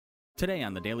Today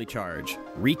on The Daily Charge,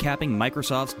 recapping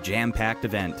Microsoft's jam-packed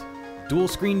event.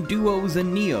 Dual-screen Duos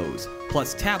and Neos,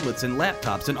 plus tablets and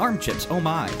laptops and ARM chips, oh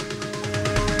my.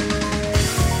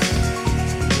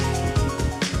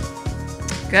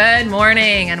 Good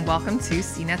morning and welcome to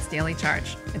CNET's Daily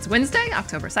Charge. It's Wednesday,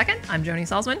 October 2nd. I'm Joni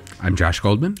Salzman. I'm Josh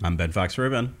Goldman. I'm Ben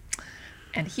Fox-Rubin.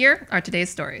 And here are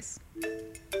today's stories.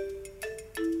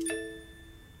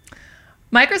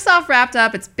 Microsoft wrapped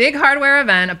up its big hardware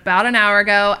event about an hour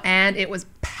ago, and it was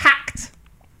packed.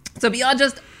 So beyond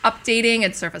just updating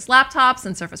its Surface laptops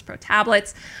and Surface Pro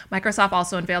tablets, Microsoft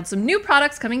also unveiled some new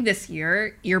products coming this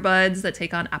year, earbuds that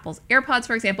take on Apple's AirPods,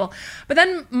 for example. But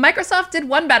then Microsoft did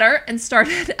one better and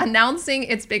started announcing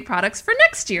its big products for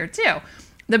next year, too.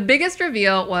 The biggest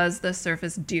reveal was the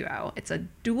Surface Duo. It's a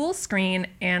dual-screen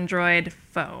Android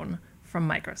phone from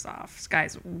Microsoft.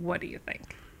 Guys, what do you think?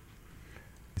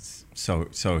 So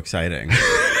exciting.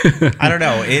 I don't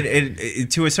know. It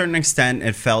to a certain extent,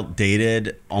 it felt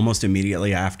dated almost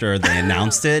immediately after they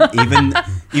announced it,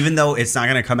 even though it's not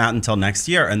going to come out until next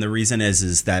year. And the reason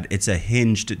is that it's a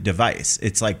hinged device.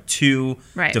 It's like two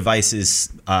devices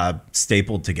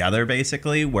stapled together,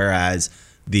 basically, whereas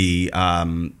the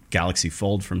Galaxy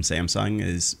Fold from Samsung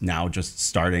is now just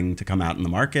starting to come out in the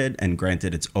market. And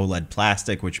granted, it's OLED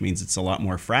plastic, which means it's a lot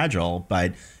more fragile,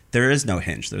 but there is no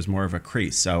hinge. There's more of a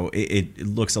crease. So it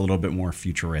looks a little bit more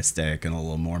futuristic and a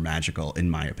little more magical, in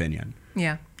my opinion.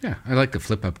 Yeah. Yeah, I like the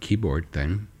flip-up keyboard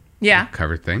thing. Yeah.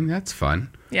 Cover thing. That's fun.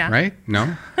 Yeah. Right?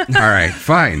 No? All right,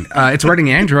 fine. It's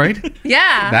running Android.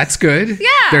 Yeah. That's good. Yeah.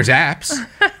 There's apps.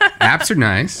 Apps are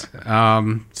nice.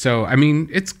 So, I mean,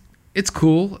 it's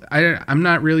cool. I'm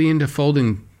not really into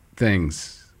folding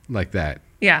things like that.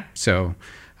 Yeah. So,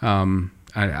 I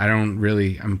don't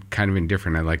really, I'm kind of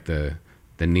indifferent. I like the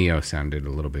Neo sounded a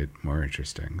little bit more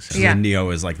interesting. So. Yeah. The Neo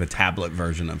is like the tablet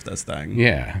version of this thing.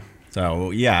 Yeah.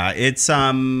 So yeah, it's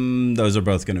those are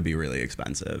both going to be really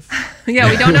expensive.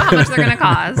 Yeah, we don't know how much they're going to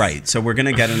cost. Right. So we're going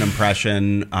to get an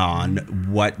impression on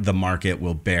what the market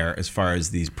will bear as far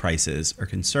as these prices are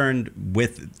concerned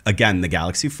with, again, the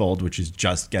Galaxy Fold, which is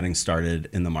just getting started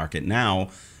in the market now.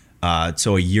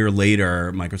 So a year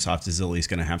later, Microsoft is at least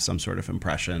going to have some sort of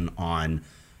impression on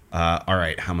all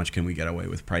right, how much can we get away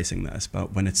with pricing this?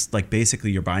 But when it's like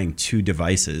basically you're buying two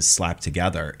devices slapped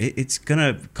together, it's going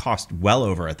to cost well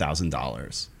over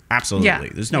 $1,000. Absolutely. Yeah.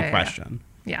 There's no question.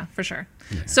 Yeah, for sure.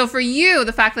 Yeah. So for you,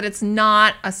 the fact that it's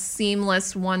not a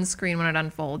seamless one screen when it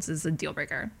unfolds is a deal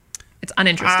breaker. It's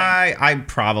uninteresting. I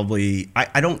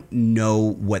don't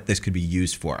know what this could be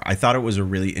used for. I thought it was a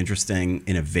really interesting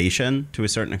innovation to a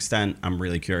certain extent. I'm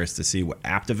really curious to see what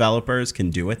app developers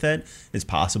can do with it. It's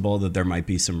possible that there might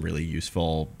be some really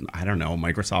useful, I don't know,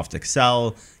 Microsoft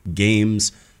Excel,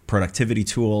 games, productivity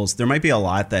tools. There might be a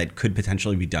lot that could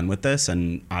potentially be done with this.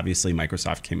 And obviously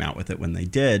Microsoft came out with it when they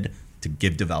did, to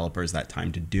give developers that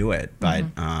time to do it. But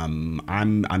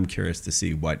I'm curious to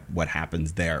see what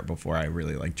happens there before I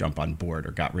really like jump on board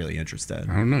or got really interested.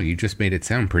 I don't know. You just made it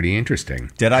sound pretty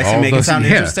interesting. Did I make it sound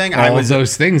interesting? All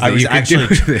those things that you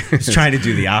could do. I was trying to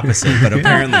do the opposite, but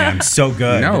apparently I'm so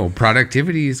good. No,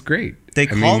 productivity is great. They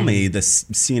call me the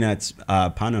CNET's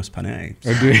Panos Panay.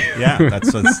 Oh, do you? Yeah,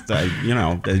 that's what's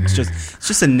it's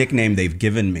just a nickname they've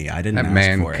given me. I didn't ask for it.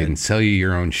 That man can sell you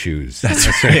your own shoes. That's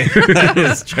right. That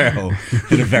is true.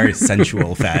 In a very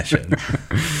sensual fashion.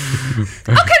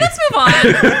 Okay, let's move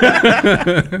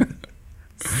on.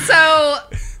 So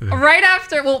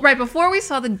right before we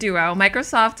saw the Duo,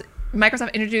 Microsoft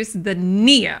introduced the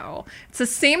Neo. It's the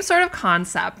same sort of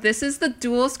concept. This is the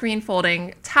dual screen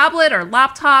folding tablet or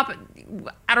laptop.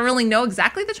 I don't really know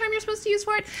exactly the term you're supposed to use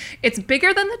for it. It's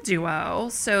bigger than the Duo.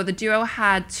 So the Duo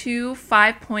had two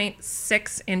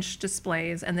 5.6-inch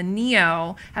displays, and the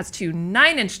Neo has two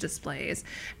 9-inch displays.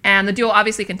 And the Duo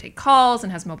obviously can take calls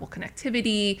and has mobile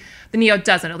connectivity. The Neo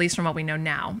doesn't, at least from what we know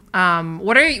now.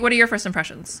 What are your first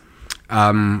impressions?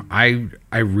 I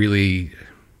really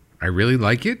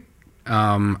like it.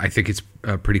 I think it's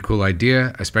a pretty cool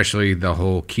idea, especially the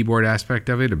whole keyboard aspect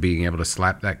of it, of being able to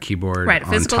slap that keyboard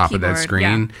on top of that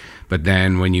screen. Yeah. But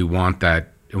then when you want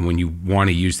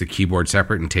to use the keyboard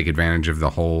separate and take advantage of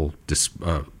the whole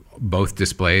both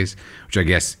displays, which I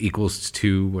guess equals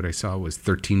to what I saw was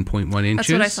 13.1 inches.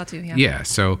 That's what I saw too, yeah. Yeah,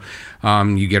 so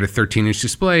you get a 13-inch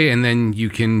display, and then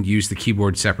you can use the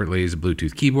keyboard separately as a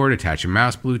Bluetooth keyboard, attach a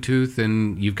mouse Bluetooth,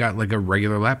 and you've got like a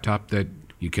regular laptop that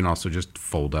you can also just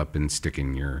fold up and stick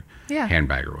in your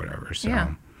handbag or whatever. So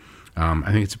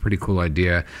I think it's a pretty cool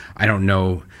idea. I don't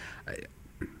know.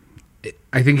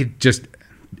 I think it just,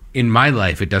 in my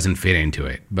life, it doesn't fit into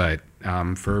it. But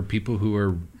for people who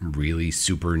are really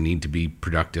super need to be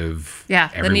productive. Yeah,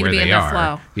 they need to be in their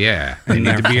flow. Yeah, they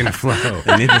need to be in the flow.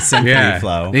 They need the Symfony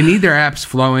flow. They need their apps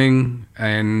flowing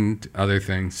and other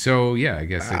things. So yeah, I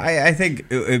guess I think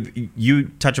you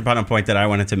touch upon a point that I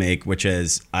wanted to make, which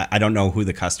is I don't know who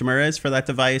the customer is for that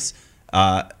device.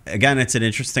 Again, it's an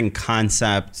interesting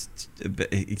concept.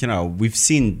 You know, we've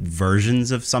seen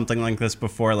versions of something like this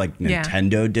before, like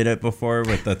Nintendo did it before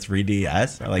with the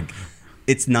 3DS. Like,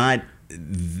 it's not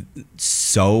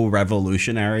so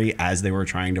revolutionary as they were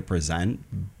trying to present.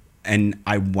 And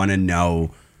I want to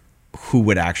know who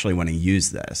would actually want to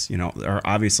use this. You know, there are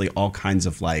obviously all kinds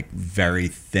of like very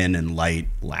thin and light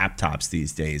laptops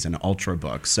these days and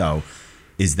Ultrabooks. So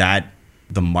is that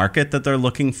the market that they're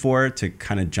looking for to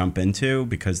kind of jump into?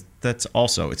 Because that's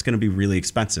also, it's going to be really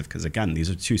expensive because again, these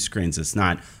are two screens. It's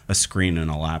not a screen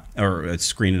and a lap or a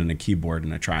screen and a keyboard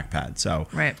and a trackpad. So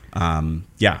right.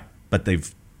 Yeah, but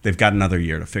they've got another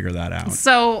year to figure that out.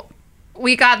 So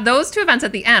we got those two events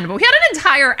at the end, but we had an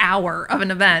entire hour of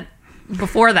an event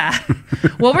before that.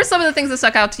 What were some of the things that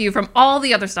stuck out to you from all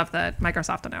the other stuff that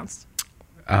Microsoft announced?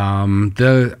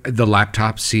 The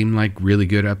laptops seem like really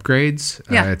good upgrades.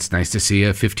 Yeah. It's nice to see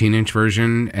a 15-inch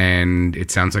version, and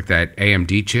it sounds like that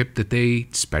AMD chip that they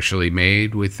specially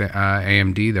made with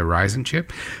AMD, the Ryzen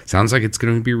chip, sounds like it's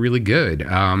going to be really good.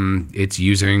 It's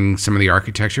using some of the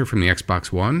architecture from the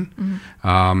Xbox One,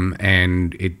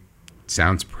 and it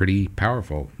sounds pretty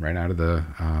powerful right out of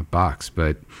the box.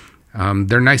 But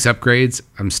they're nice upgrades.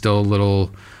 I'm still a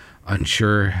little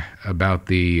unsure about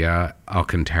the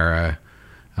Alcantara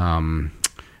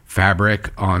fabric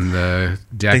on the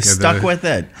deck. They stuck with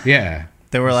it. Yeah.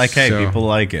 They were like, hey, people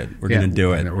like it. We're going to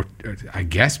do it. I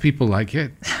guess people like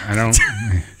it. I don't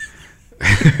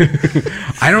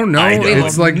I don't know.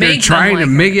 It's like they're trying to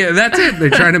make it. That's it.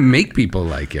 They're trying to make people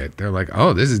like it. They're like,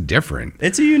 oh, this is different.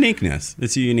 It's a uniqueness.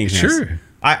 Sure.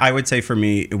 I would say for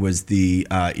me, it was the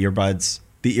earbuds.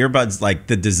 The earbuds, like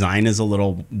the design is a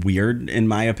little weird in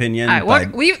my opinion. All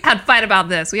right, we had a fight about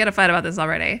this. We had a fight about this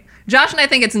already. Josh and I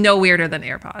think it's no weirder than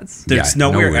AirPods. There's no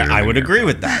weird. I would agree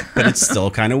with that, but it's still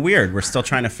kind of weird. We're still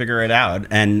trying to figure it out.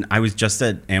 And I was just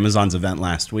at Amazon's event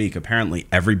last week. Apparently,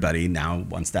 everybody now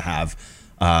wants to have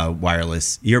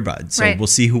wireless earbuds. So we'll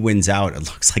see who wins out. It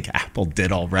looks like Apple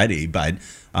did already, but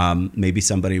maybe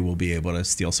somebody will be able to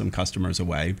steal some customers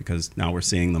away because now we're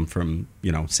seeing them from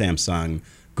Samsung,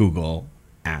 Google,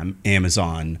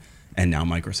 Amazon, and now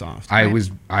Microsoft.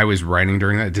 I was writing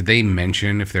during that. Did they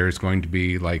mention if there's going to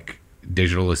be like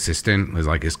digital assistant? Is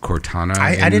Cortana?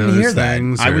 I didn't hear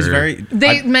that.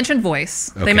 They mentioned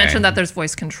voice. Okay. They mentioned that there's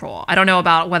voice control. I don't know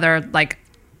about whether like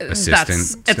that's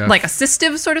like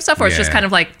assistive sort of stuff, or it's just kind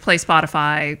of like play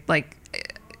Spotify. Like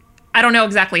I don't know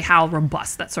exactly how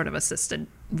robust that sort of assisted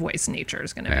voice nature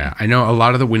is going to be. I know a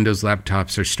lot of the Windows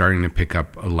laptops are starting to pick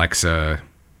up Alexa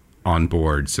on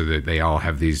board so that they all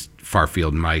have these far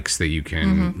field mics that you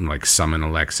can like summon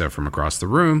Alexa from across the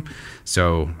room.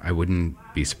 So I wouldn't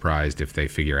be surprised if they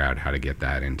figure out how to get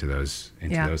that into those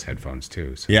headphones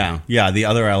too. So. Yeah. The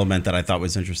other element that I thought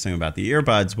was interesting about the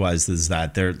earbuds is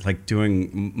that they're like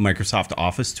doing Microsoft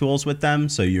Office tools with them.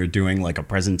 So you're doing like a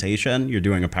presentation, you're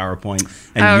doing a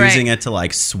PowerPoint, and using it to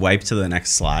like swipe to the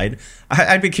next slide.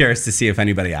 I'd be curious to see if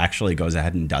anybody actually goes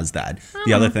ahead and does that.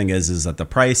 The other thing is that the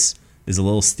price is a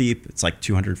little steep. It's like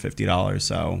 $250.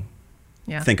 So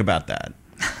think about that.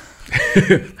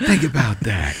 Think about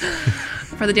that.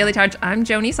 For the Daily Charge, I'm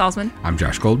Joni Salzman. I'm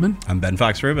Josh Goldman. I'm Ben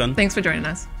Fox-Rubin. Thanks for joining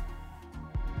us.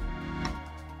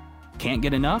 Can't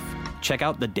get enough? Check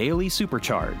out the Daily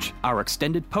Supercharge, our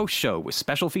extended post show with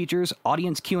special features,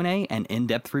 audience Q&A, and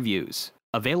in-depth reviews.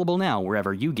 Available now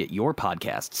wherever you get your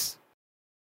podcasts.